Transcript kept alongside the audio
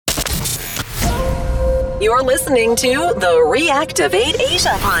You're listening to the Reactivate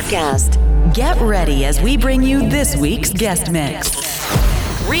Asia podcast. Get ready as we bring you this week's guest mix.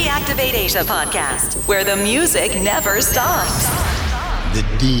 Reactivate Asia podcast, where the music never stops. The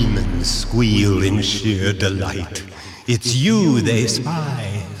demons squeal in sheer delight. It's you they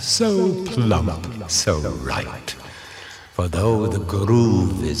spy, so plump, so right. For though the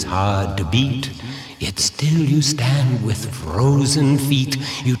groove is hard to beat, yet still you stand with frozen feet.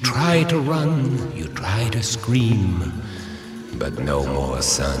 You try to run, you try to scream, but no more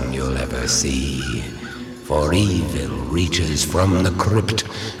sun you'll ever see. For evil reaches from the crypt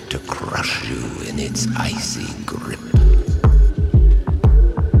to crush you in its icy grip.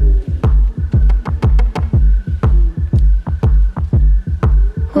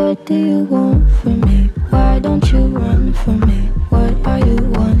 What do you want from me? Why don't you run from me? What are you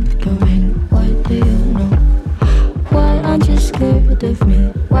wondering? What do you know? Why aren't you scared of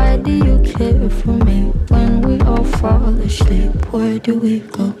me? Why do you care for me? When we all fall asleep, where do we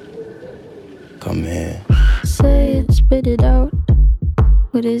go? Come here. Say it, spit it out.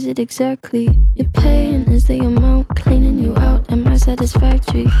 What is it exactly? Your pain is the amount cleaning you out. Am I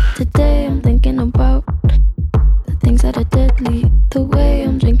satisfactory? Today I'm thinking about the things that are deadly. The way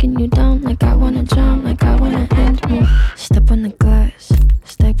I'm drinking you down, like I wanna drown, like I wanna end me. Step on the glass,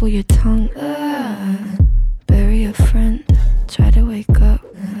 staple your tongue. Bury a friend, try to wake up.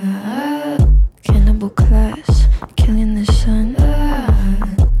 Cannibal class, killing the sun.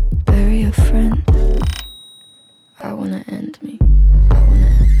 Bury a friend. I wanna end me. I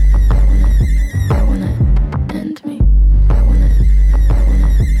wanna end me.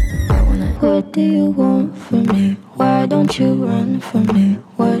 What do you want from me? Why don't you run from me?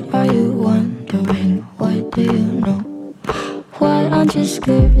 What are you wondering? What do you know? Why aren't you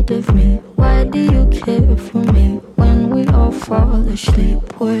scared of me? Why do you care for me? When we all fall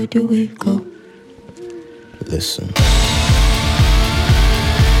asleep, where do we go? Listen.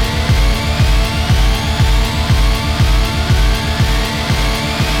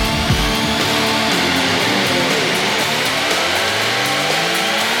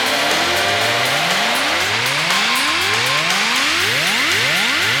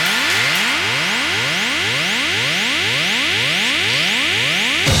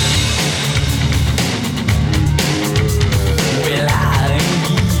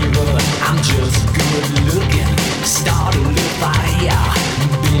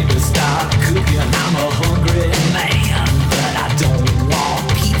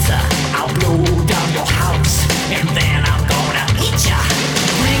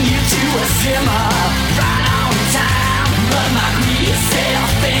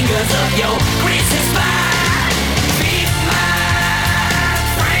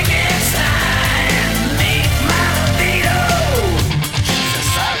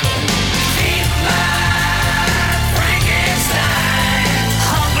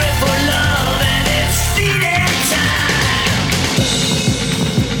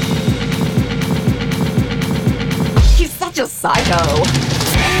 Psycho.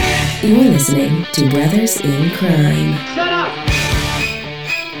 You're listening to Brothers in Crime. Shut up!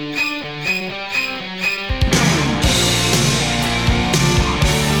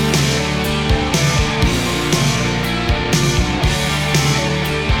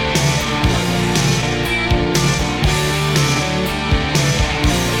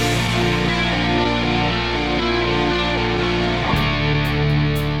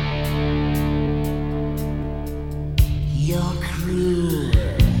 Your cruel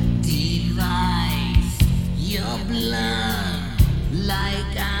device, your blood.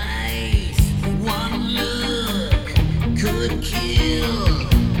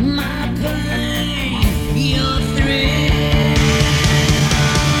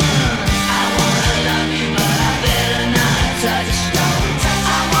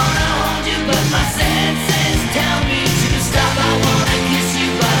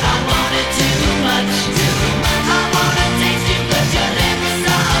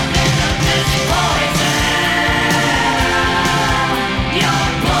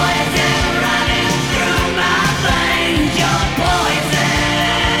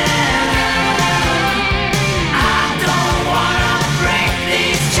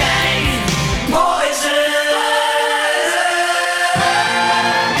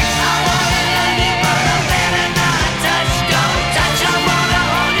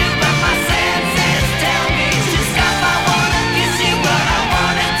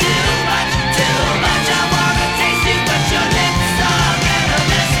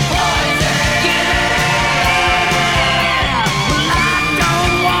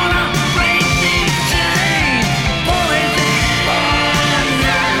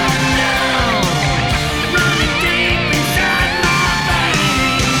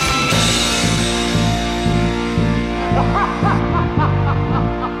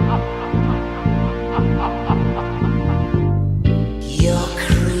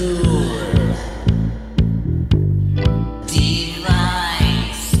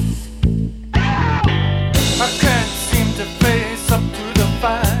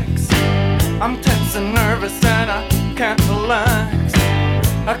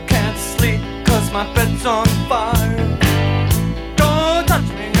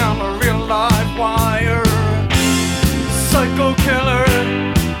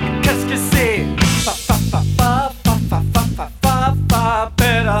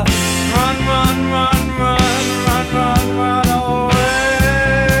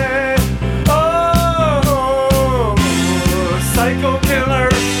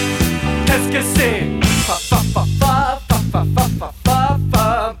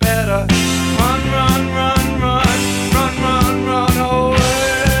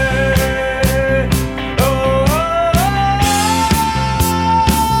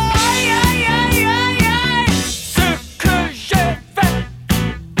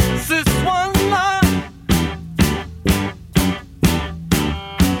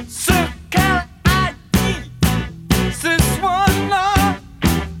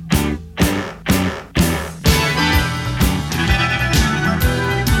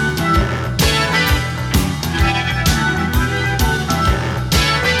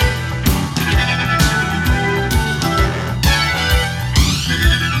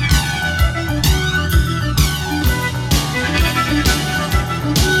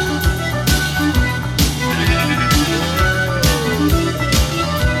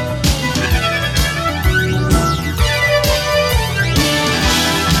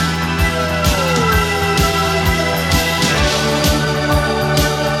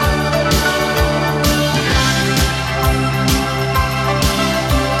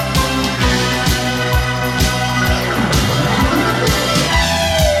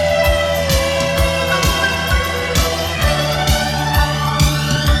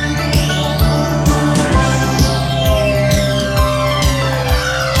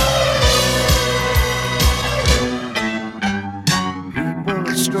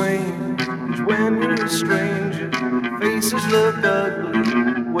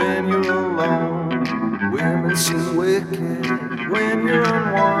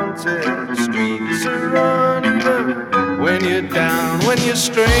 you're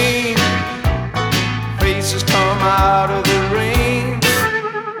strange, faces come out of the rain.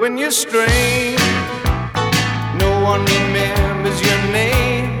 When you're strange, no one remembers your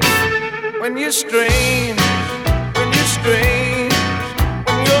name. When you're strange, when you're strange,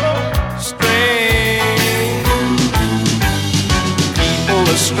 when you're strange. People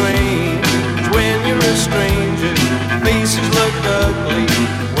are strange when you're a stranger. Faces look ugly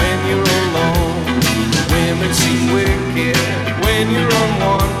when you're alone. Women seem wicked when you're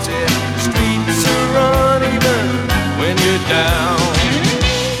unwanted. Streets are uneven when you're down.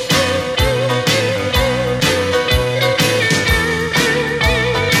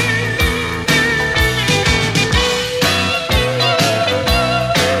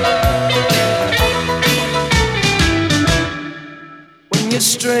 When you're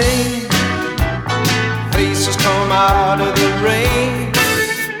strange, faces come out of the rain.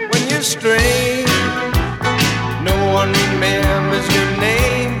 When you're strange, no one remembers your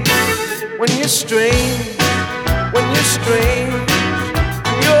name. When you're strange, when you're strange,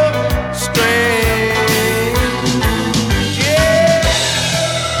 you're strange. Yeah.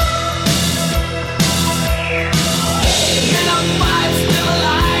 And I'm still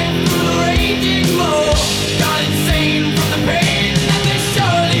alive through the raging road. Gone insane from the pain that they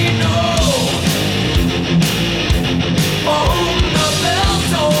surely know. For whom the bell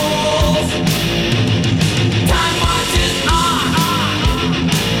tolls, time marches on.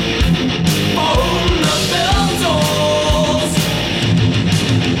 For whom the bell tolls,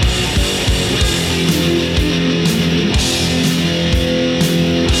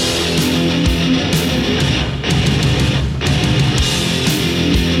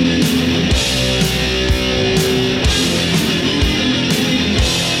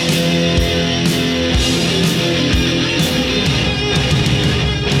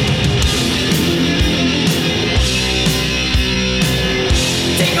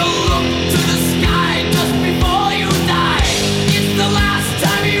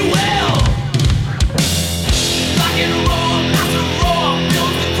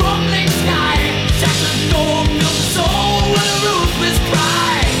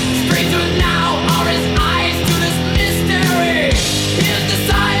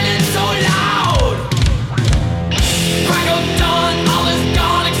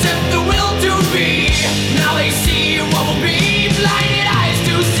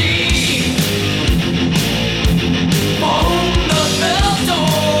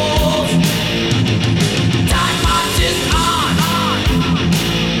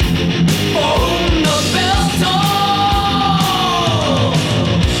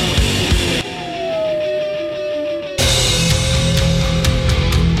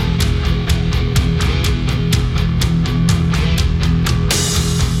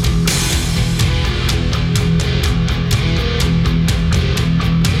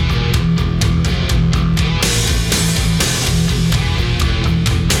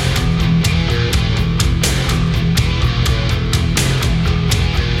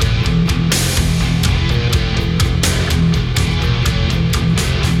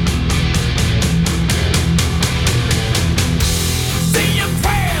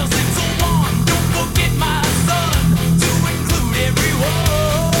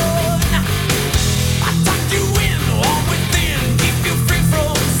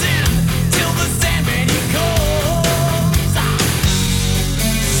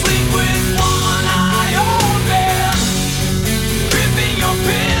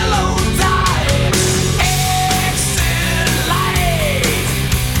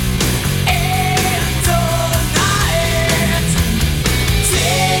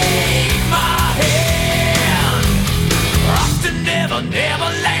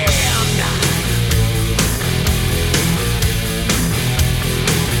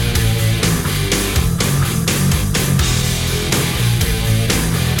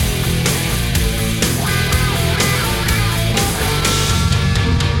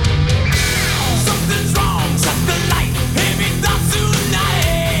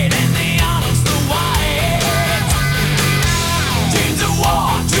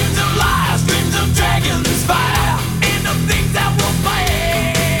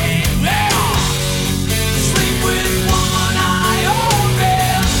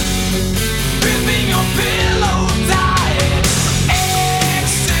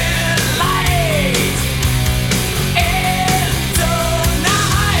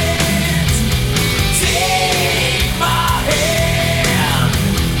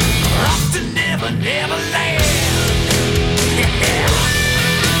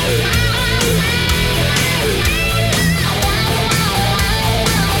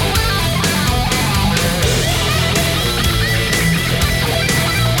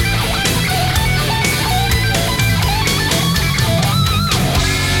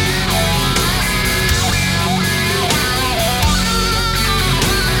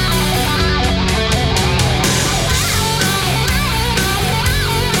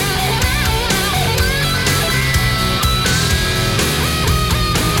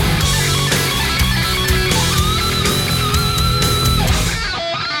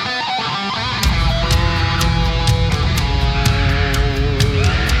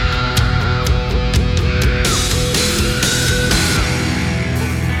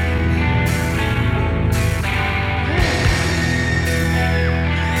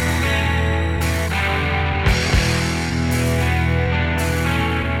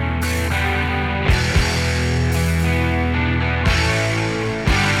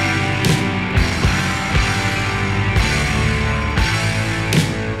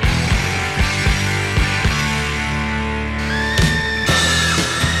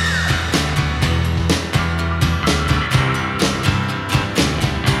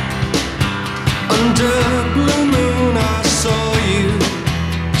 Under blue moon I saw you.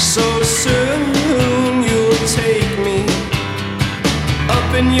 So soon you'll take me up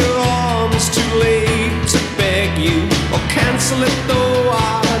in your arms, too late to beg you or cancel it, though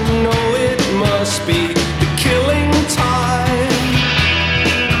I know it must be the killing time,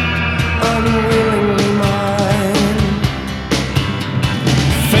 unwillingly mine.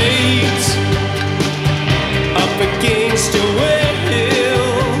 Fate up against your will,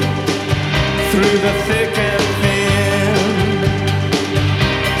 through the thick and thin,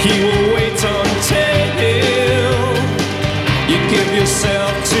 he will wait until you give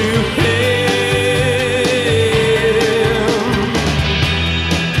yourself to him.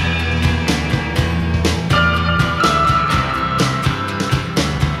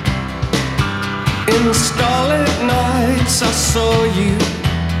 In starlit nights I saw you,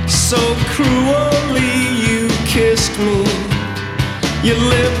 so cruelly you kissed me. Your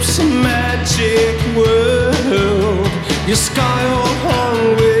lips a magic world, your sky all hung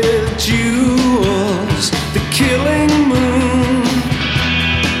with jewels. The killing moon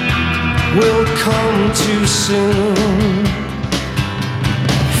will come too soon.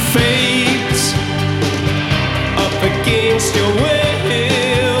 Fate up against your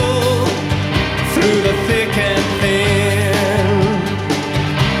will, through the thick and thin,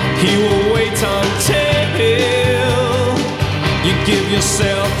 he will wait until you give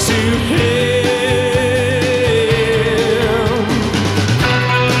yourself to him.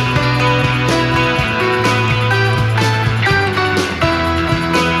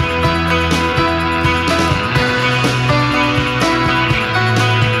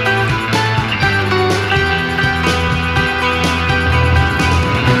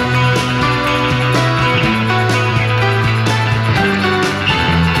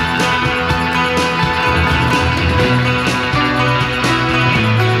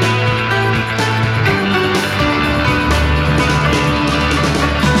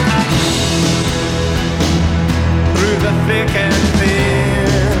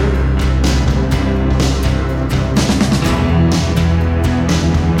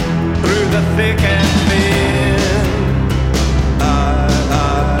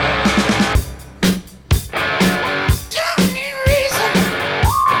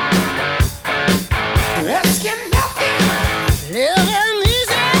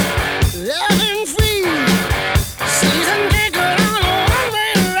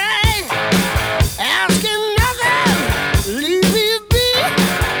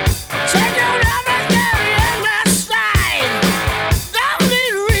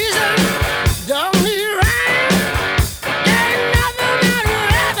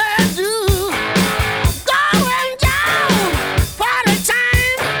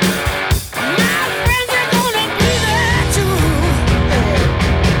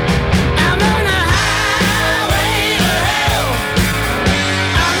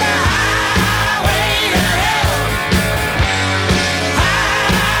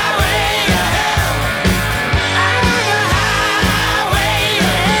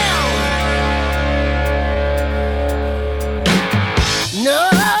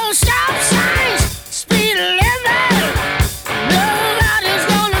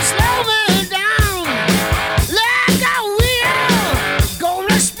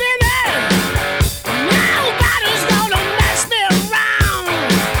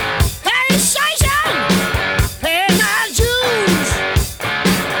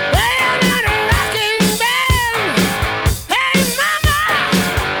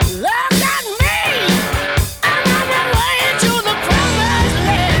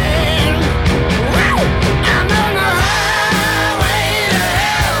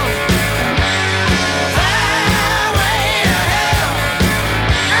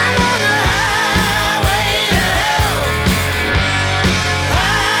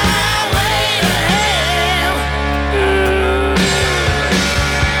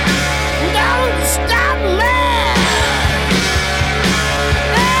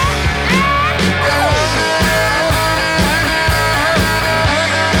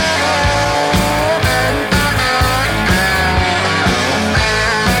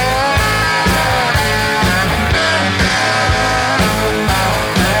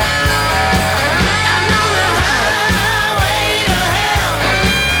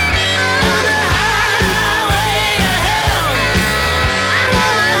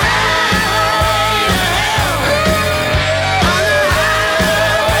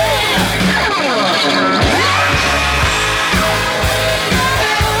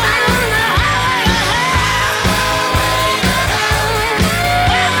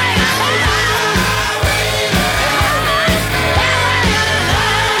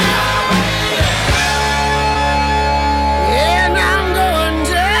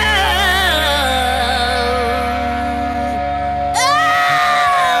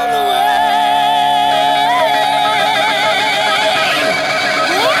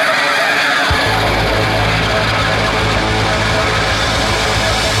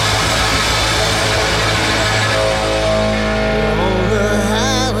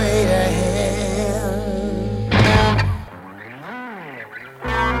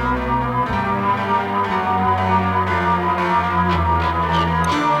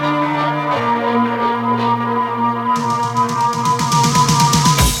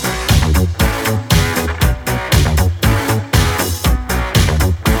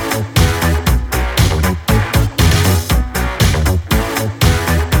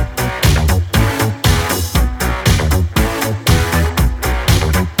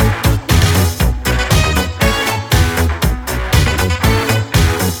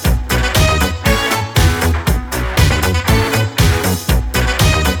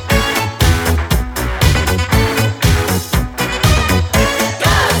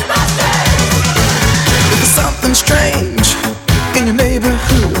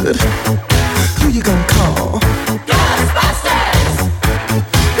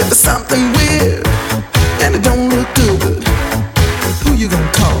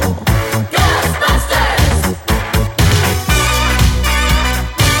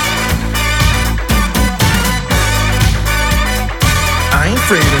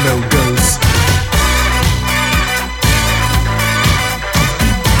 afraid of no ghosts.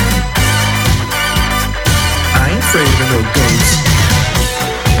 I ain't afraid of no ghosts.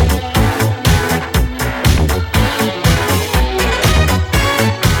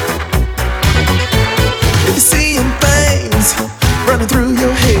 If you're seeing things running through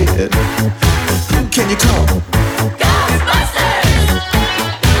your head, who can you call? Ghostbusters!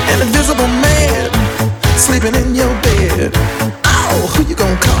 An invisible man sleeping in your bed. Oh, who you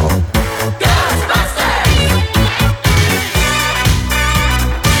gonna call? Ghostbusters!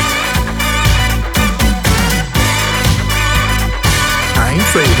 I ain't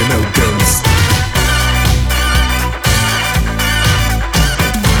afraid of no ghosts.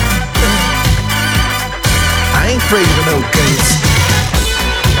 I ain't afraid of no ghosts.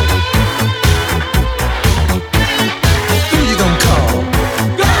 Who you gonna call?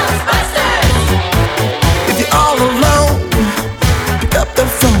 Ghostbusters! If you're all alone, pick up the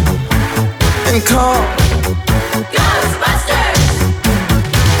phone and call Ghostbusters!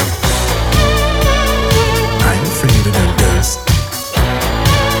 I ain't afraid of no ghosts.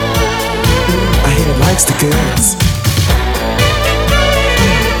 I hear it likes the girls.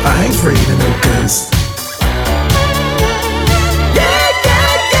 I ain't afraid of no ghosts.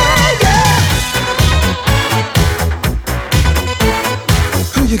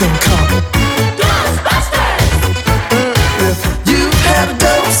 Who you gonna call? Ghostbusters! If you had a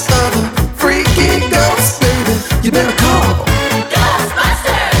dose of a freaky ghost, baby, you better call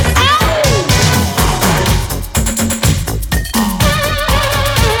Ghostbusters!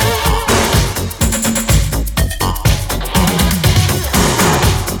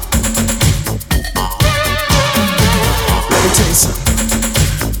 Let me tell you something.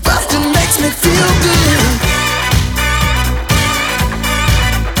 Bustin' makes me feel good.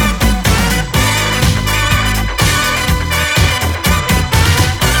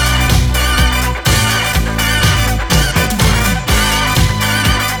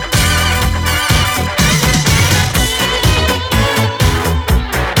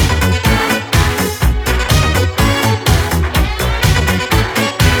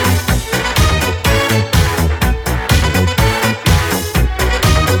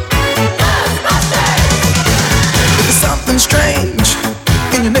 Strange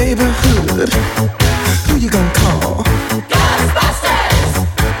in your neighborhood, who you gonna call? Ghostbusters!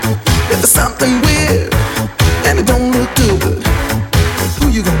 If there's something weird and it don't look good, who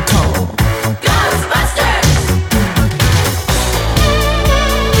you gonna call? Ghostbusters!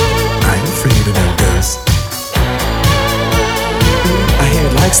 I ain't afraid of no ghosts. I hear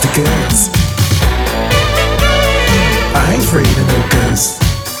it likes the girls. I ain't afraid of no ghosts.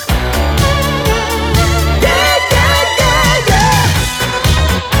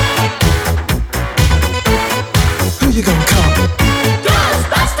 Who you gonna call?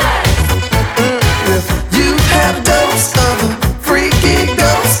 Ghostbusters! If you have a dose of a freaky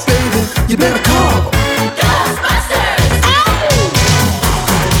ghost, baby, you better call Ghostbusters!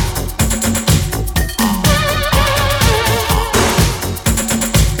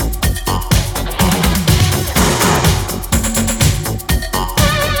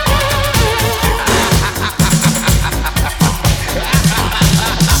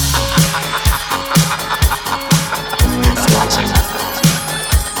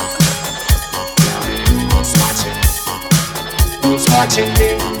 Who's watching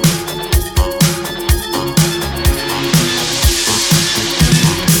you?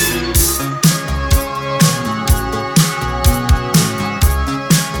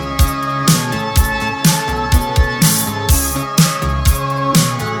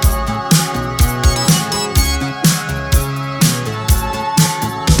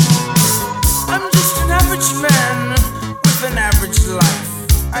 I'm just an average man with an average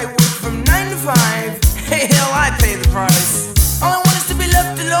life. I work from 9 to 5. Hey, hell, I pay the price. All I want is to be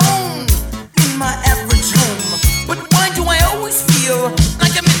left alone.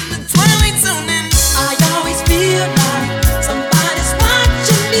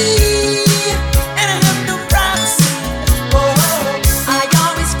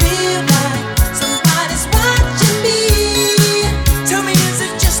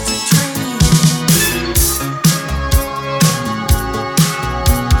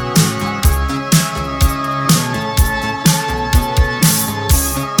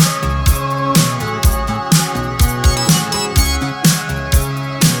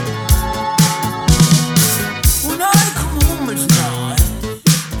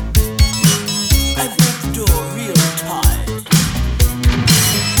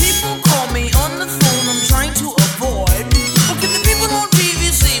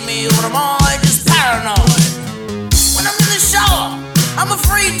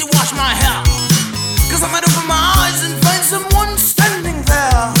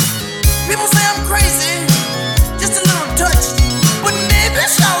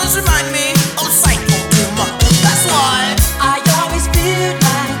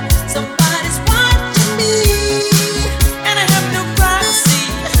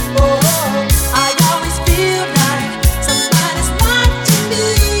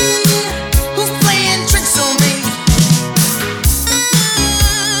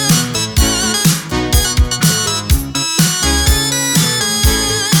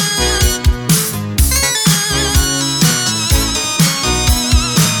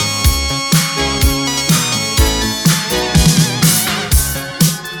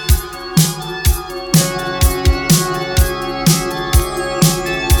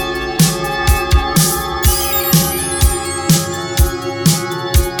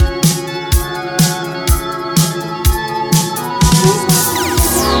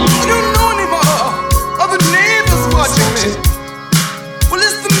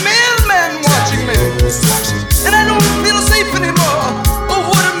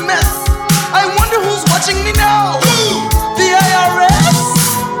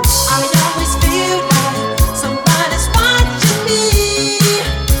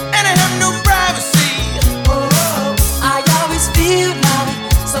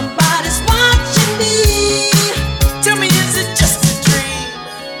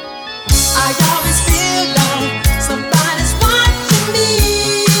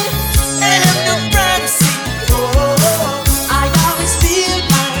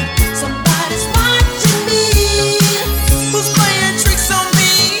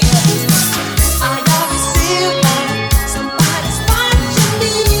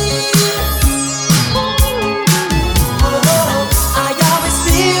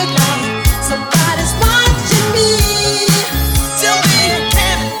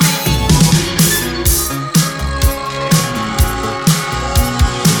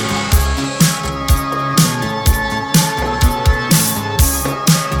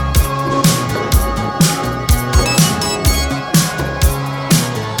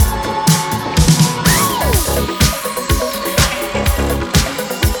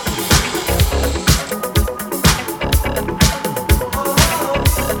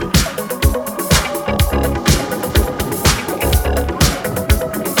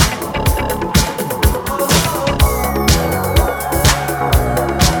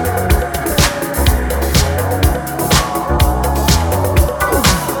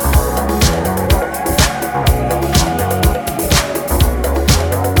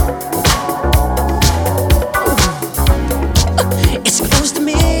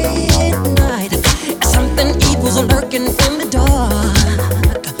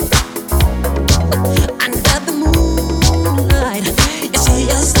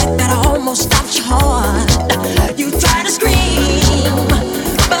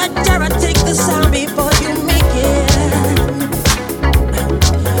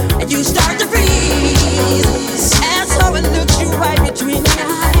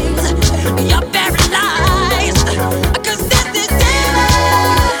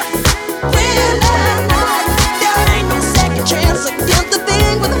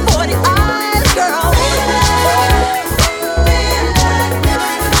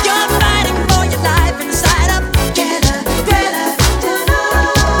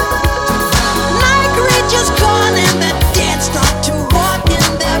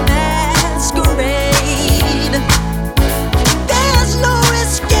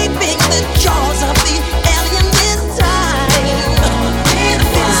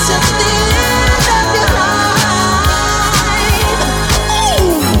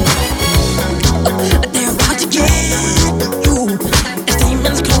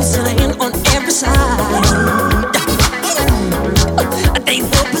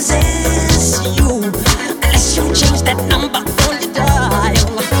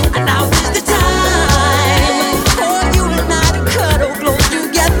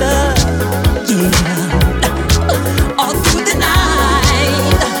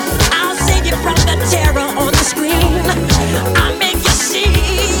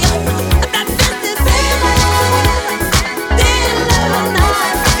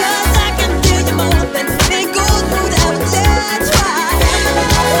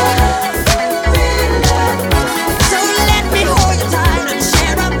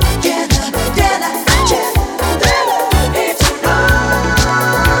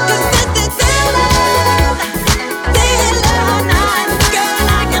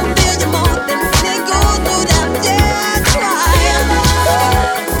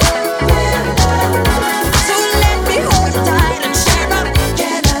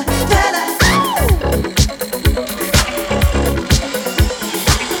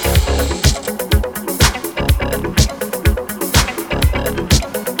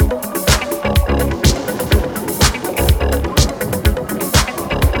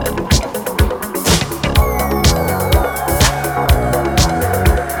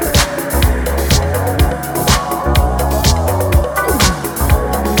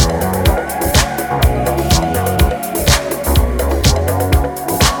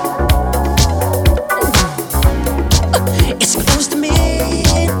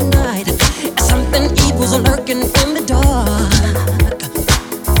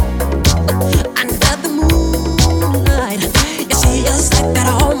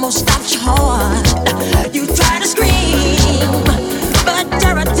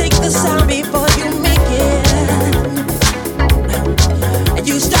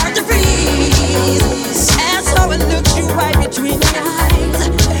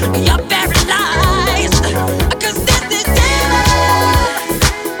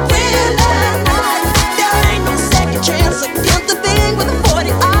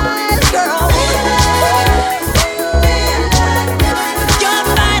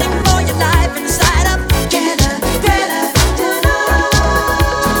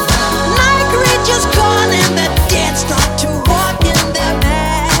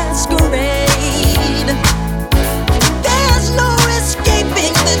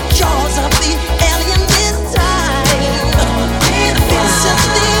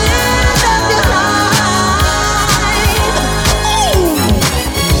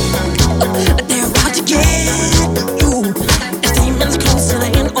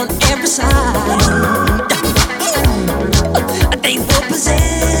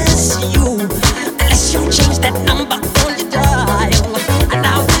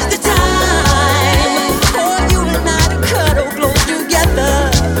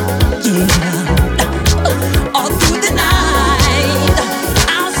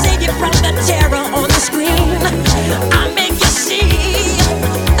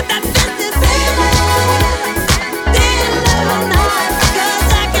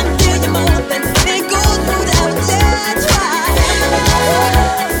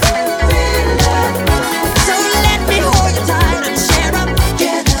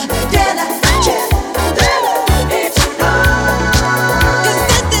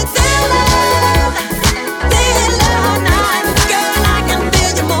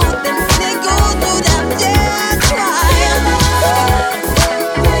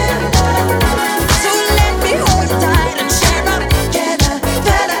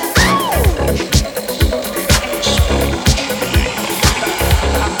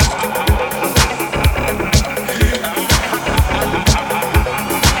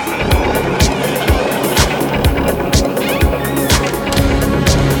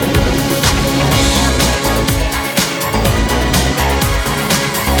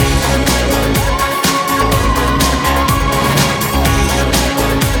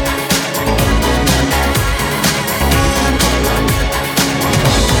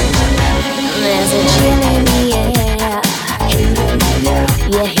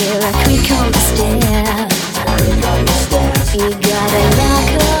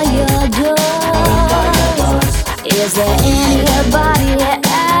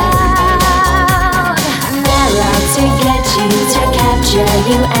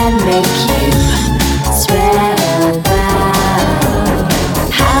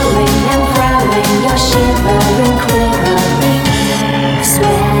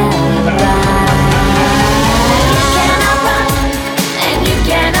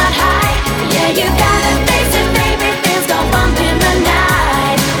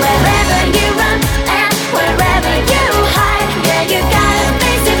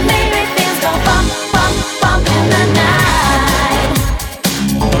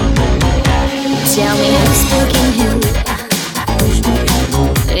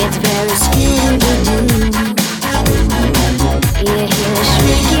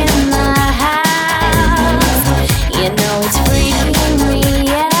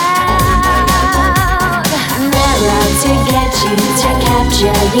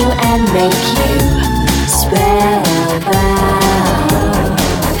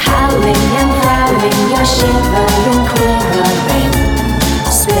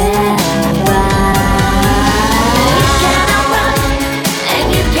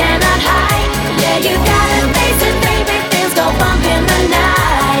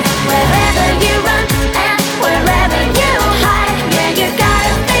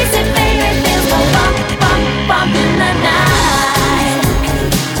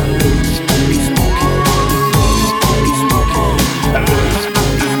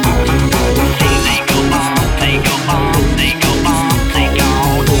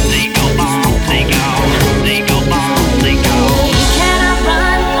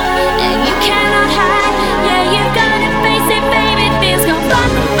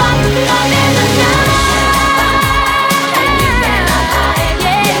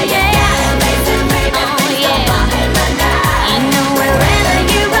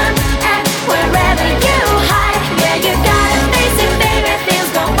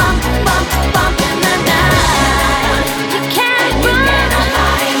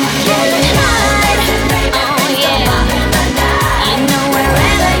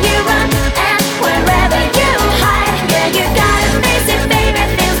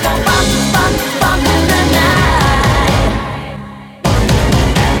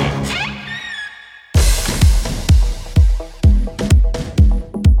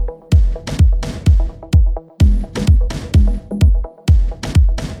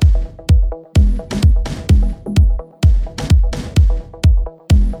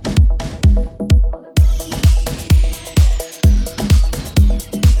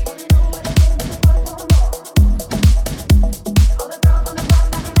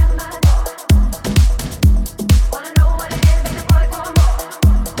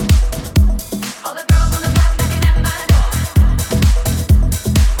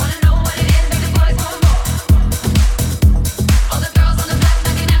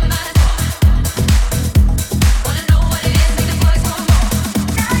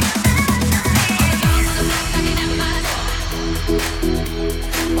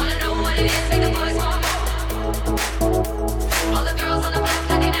 Can't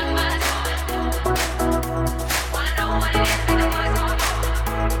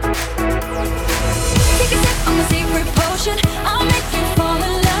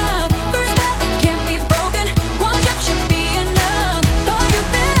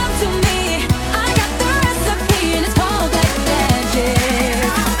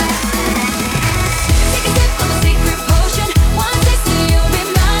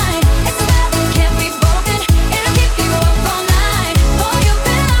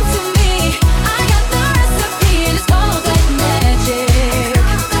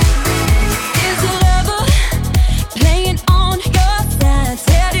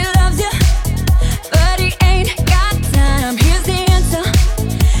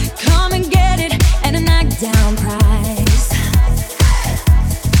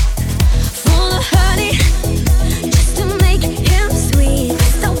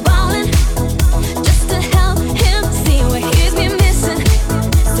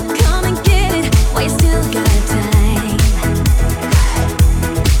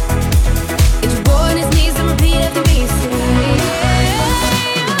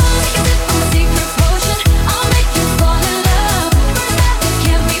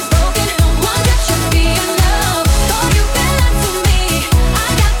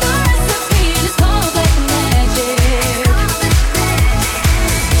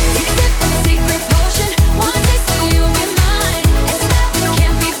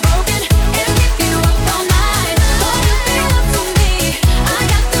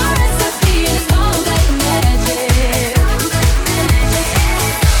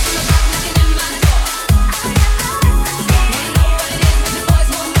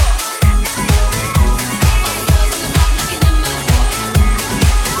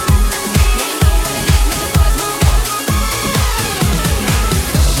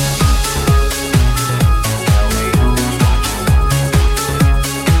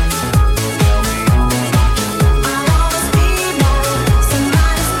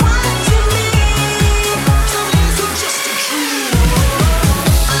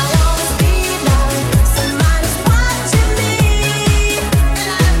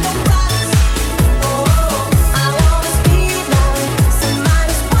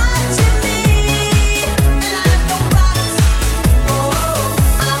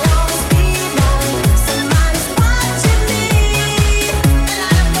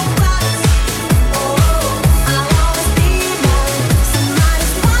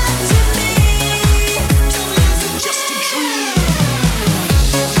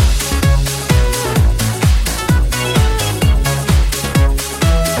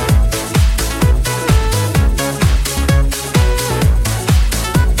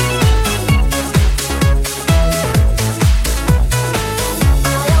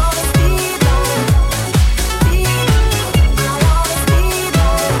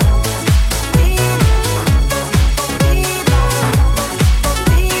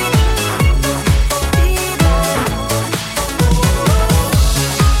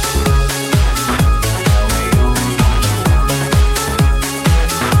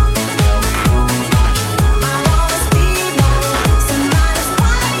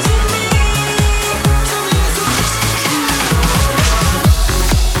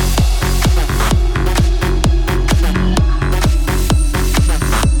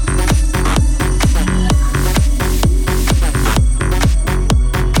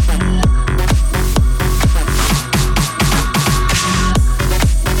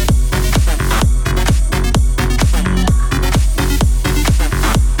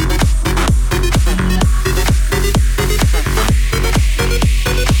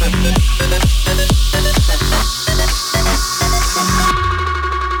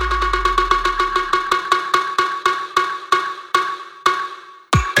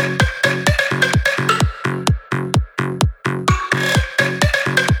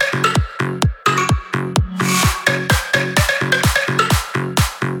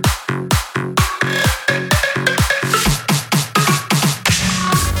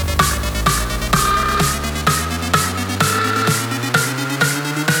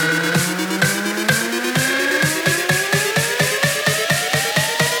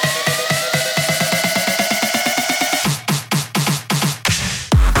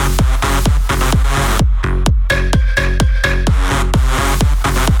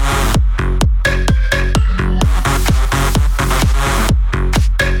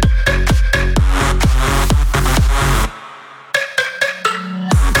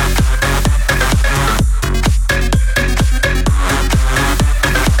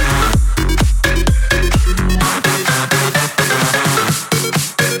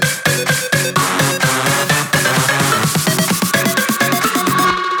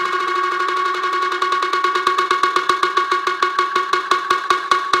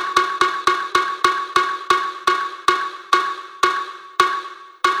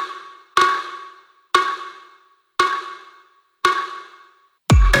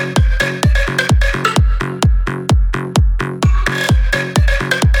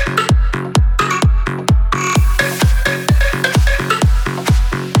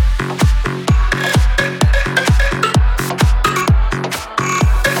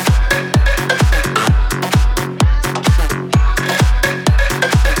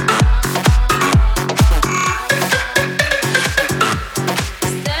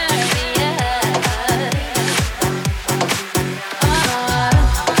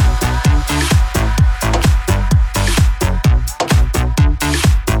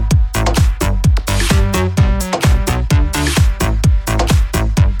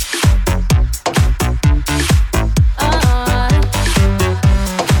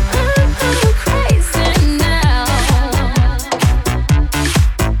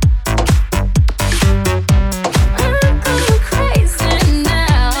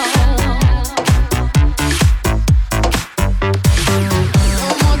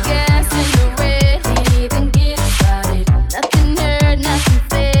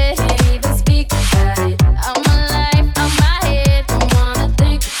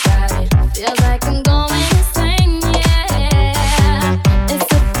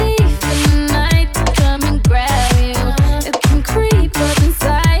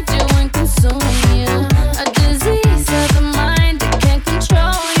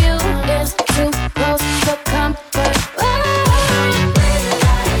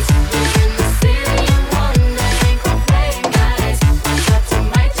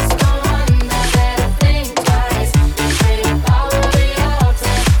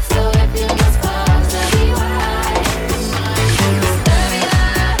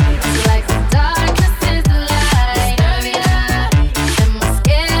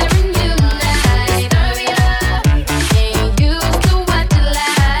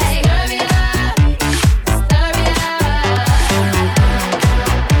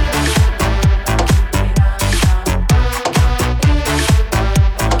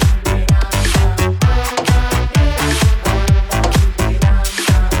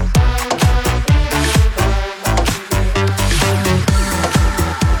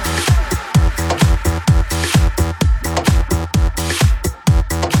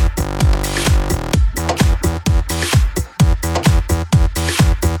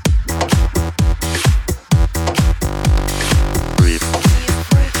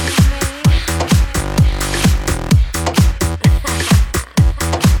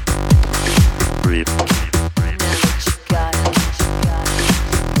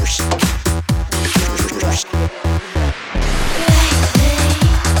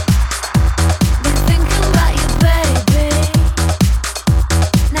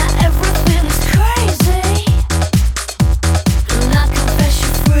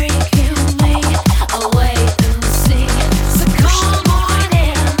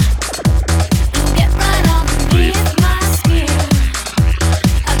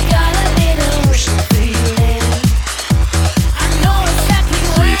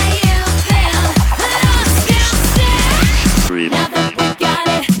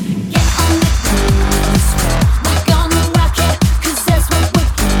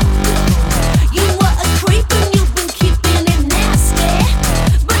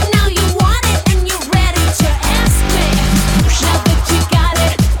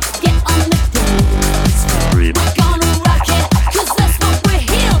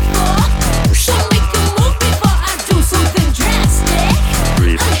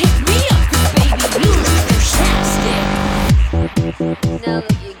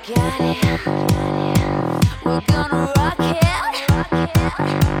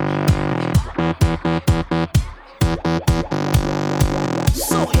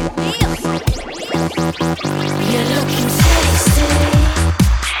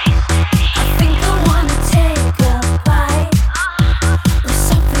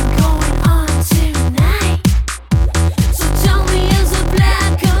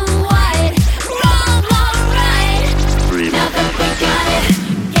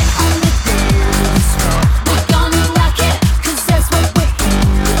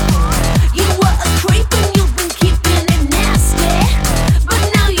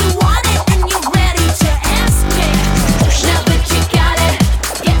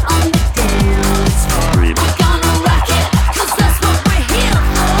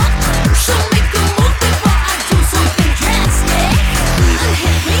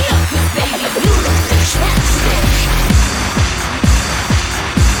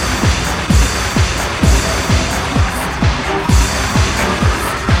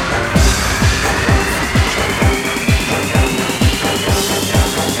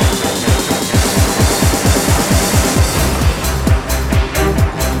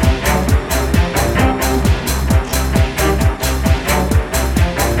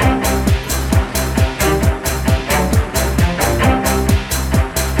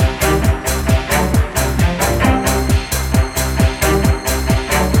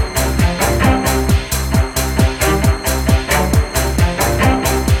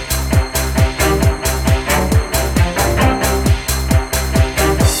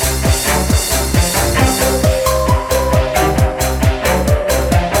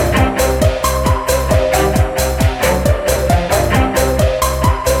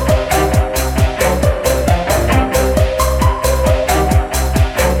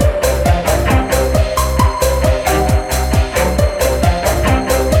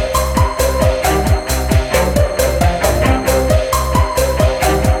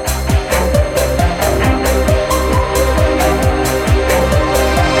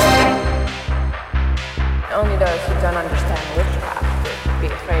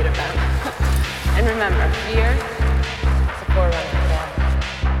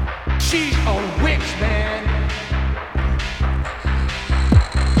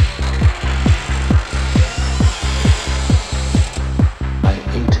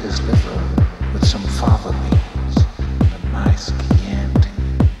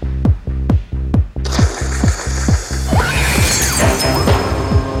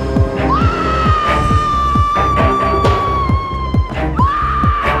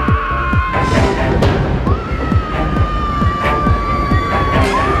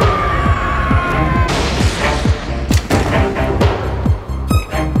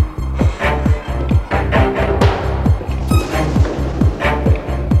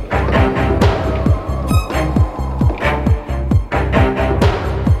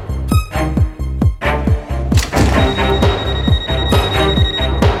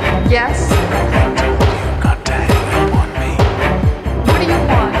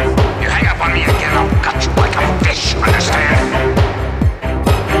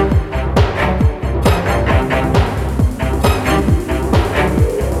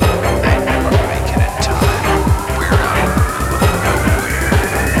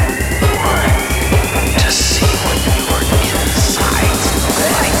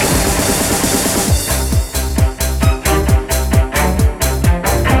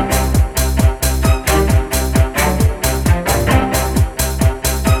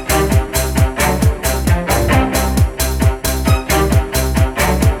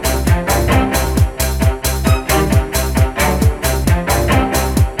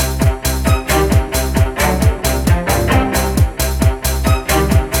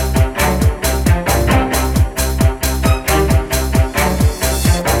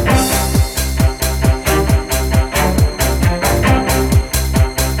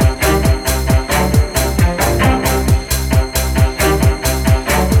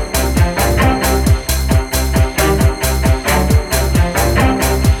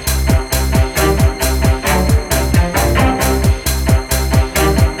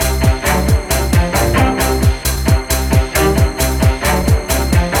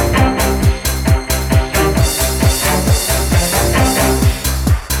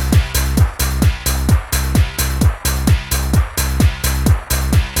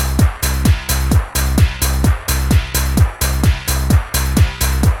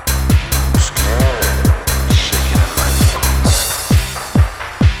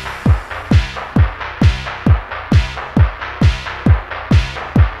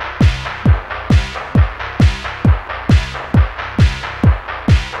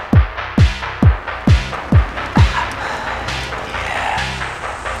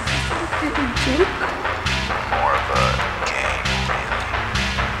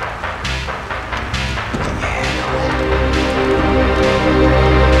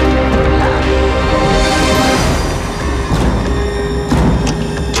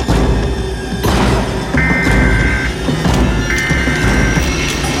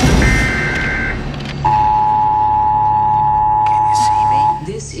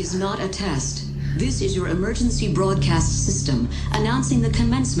test. This is your emergency broadcast system announcing the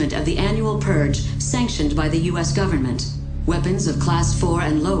commencement of the annual purge sanctioned by the U.S. government. Weapons of Class 4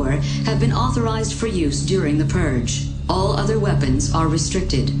 and lower have been authorized for use during the purge. All other weapons are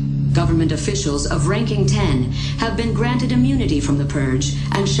restricted. Government officials of ranking 10 have been granted immunity from the purge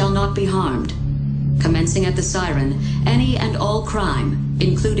and shall not be harmed. Commencing at the siren, any and all crime,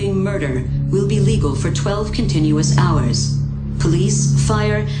 including murder, will be legal for 12 continuous hours. Police,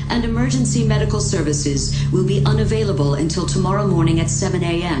 fire, and emergency medical services will be unavailable until tomorrow morning at 7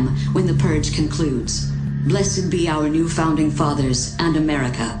 a.m. when the purge concludes. Blessed be our new founding fathers and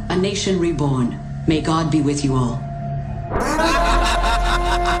America, a nation reborn. May God be with you all.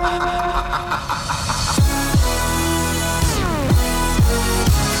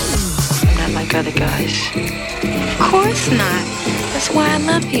 Not like other guys. Of course not. That's why I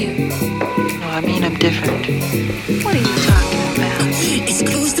love you. No, I mean I'm different. What are you talking about? It's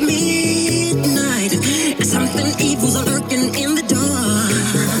close to midnight. Something evil's lurking in the dark.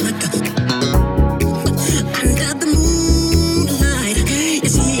 Under the moonlight, you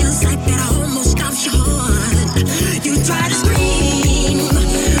see a sight that almost stops your heart. You try to scream,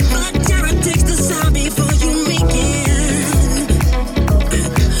 but terror takes the sound before you make it.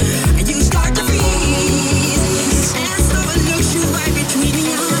 And you start to freeze, and someone looks you right between the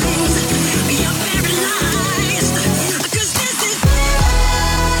eyes. You're paralyzed, 'cause this is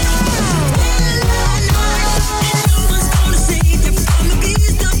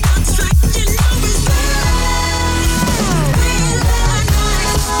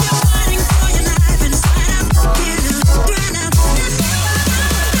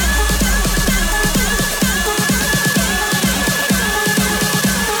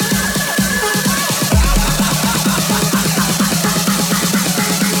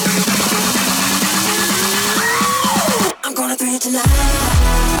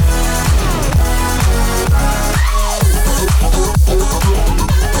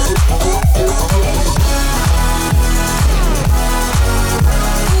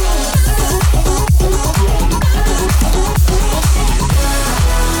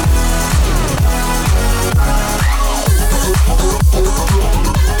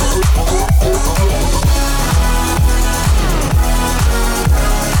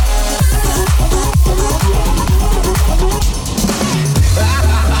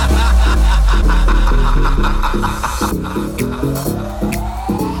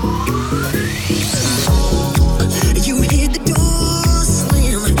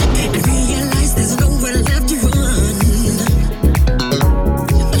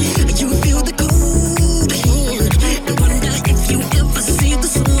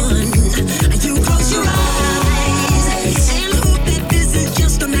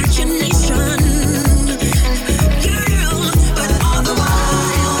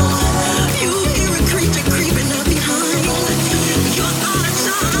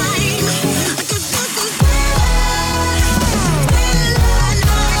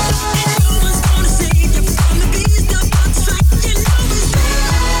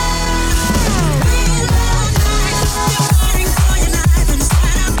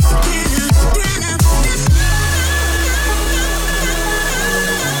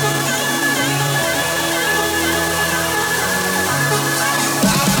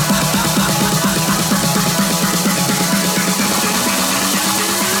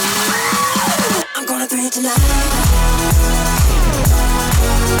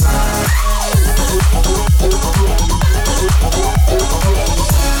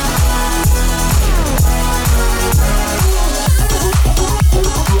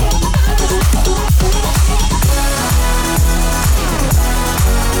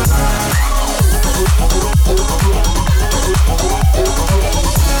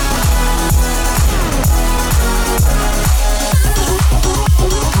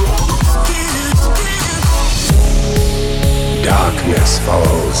Darkness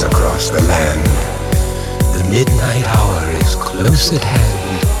falls across the land. The midnight hour is close at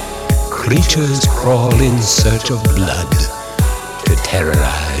hand. Creatures crawl in search of blood to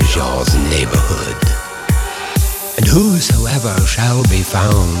terrorize your neighborhood. And whosoever shall be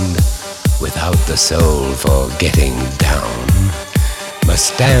found without the soul for getting down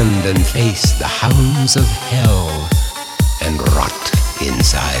must stand and face the hounds of hell and rot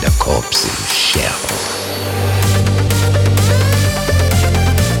inside a corpse's shell.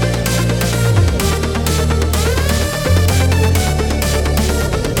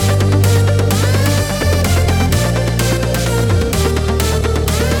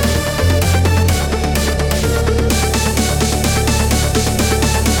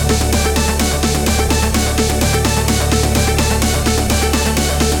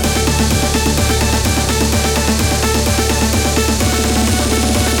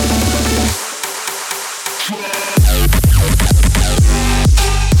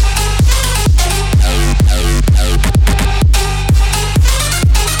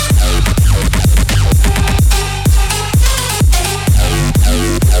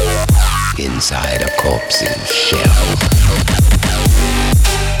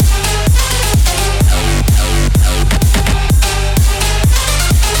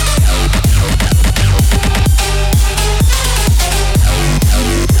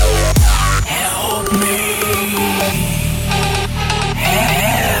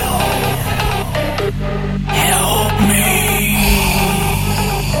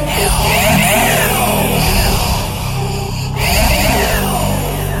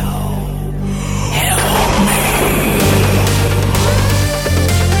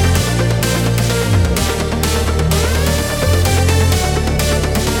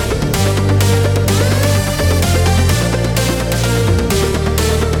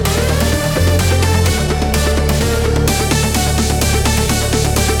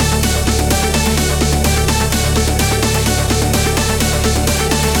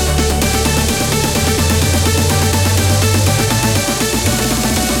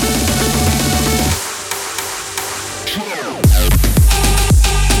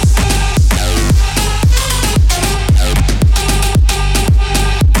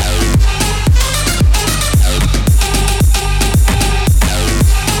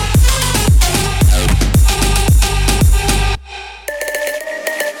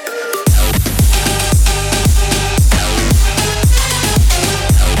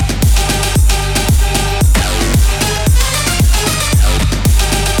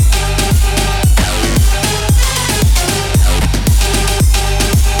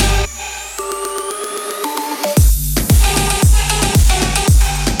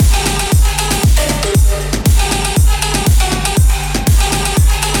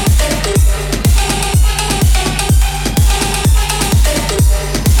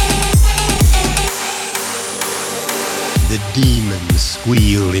 demons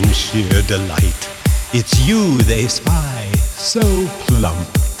squeal in sheer delight. It's you they spy, so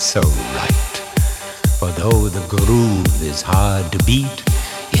plump, so right. For though the groove is hard to beat,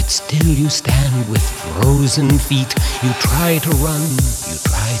 yet still you stand with frozen feet. You try to run, you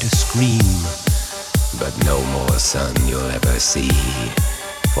try to scream, but no more sun you'll ever see.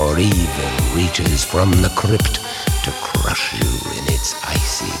 For evil reaches from the crypt to crush you in its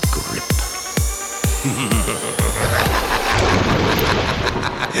icy grip.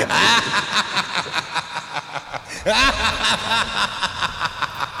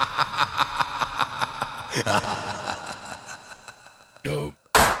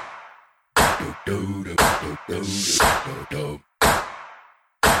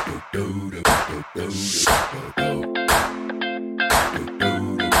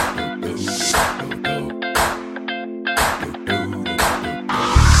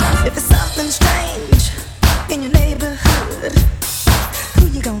 If it's something strange in your neighborhood, who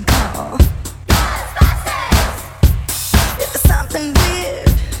you gonna call? If it's something weird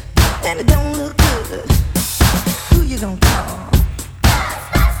and it don't look good, who you gonna call?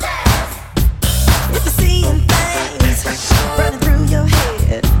 If you're seeing things running through your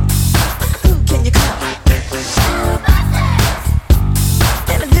head, who can you call?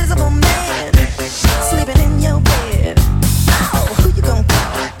 An invisible man sleeping in your bed, oh, who you gonna call?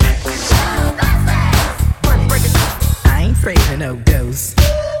 I ain't afraid of no ghosts.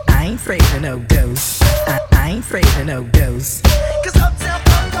 I ain't afraid of no ghosts. I ain't afraid of no ghosts. 'Cause Uptown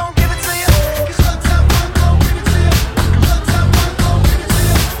Funk gon' give it to you. 'Cause Uptown Funk gon' give it to you. Uptown Funk gon' give it to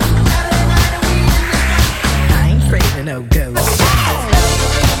you. Saturday night and we in the spot. I ain't afraid of no ghosts.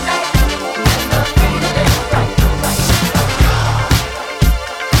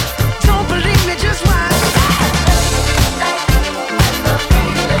 Don't believe me, just watch.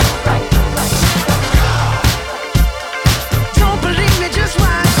 Don't believe me, just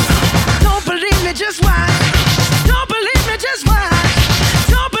watch. Don't believe me, just watch. Don't believe me, just watch.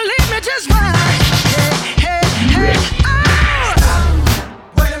 Don't believe me, just watch. Hey, hey, hey, oh!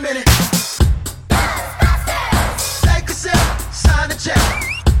 Wait a minute. Take a sip, sign the check.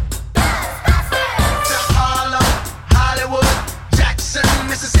 To Harlem, Hollywood, Jackson,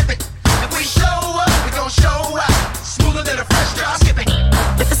 Mississippi. If we show up, we gon' show out. Smoother than a fresh drop skipping.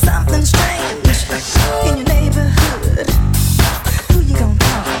 If it's something strange in your neighborhood, who you gon'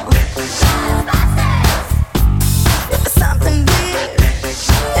 call? If it's something weird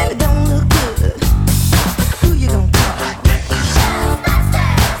and it don't look good, who you gon' call?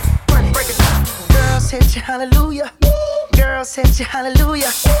 Break it down. Girls hit you hallelujah. Girls hit you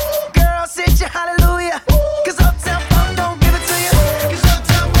hallelujah. Girls hit you hallelujah. 'Cause Uptown Funk don't give it to you. 'Cause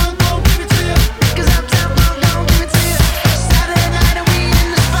Uptown Funk don't give it to you. 'Cause Uptown Funk don't give it to you. Saturday night and we in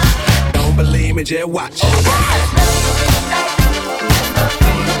the spot. Don't believe me, just watch.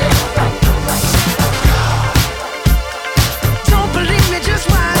 Don't believe me, just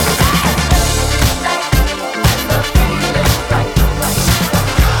watch.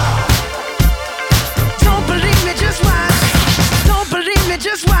 Don't believe me, just watch. Don't believe me,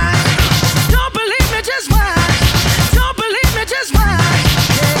 just watch. Don't believe me, just watch. Don't believe me, just watch.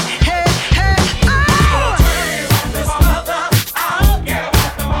 Hey, hey, hey, oh!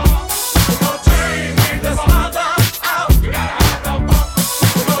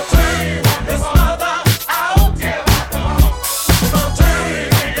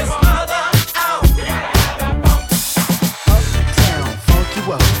 Uptown, funk you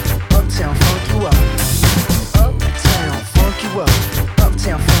up. Uptown, funk you up. Uptown, funk you up.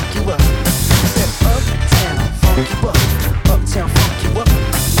 Uptown, funk you up. I said uptown, funk you up. Uptown, funk you up.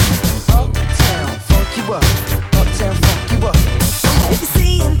 Uptown, funk you up. Uptown, funk you up. If you're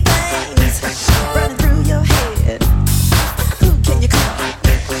seeing things running through your head, who can you call?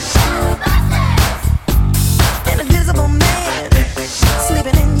 An invisible man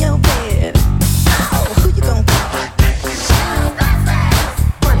sleeping in your bed, oh, who you gon' call?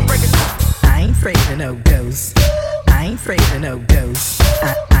 I ain't afraid of no ghosts. I ain't afraid of no ghosts.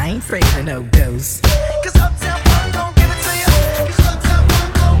 I ain't afraid of no ghosts. 'Cause Uptown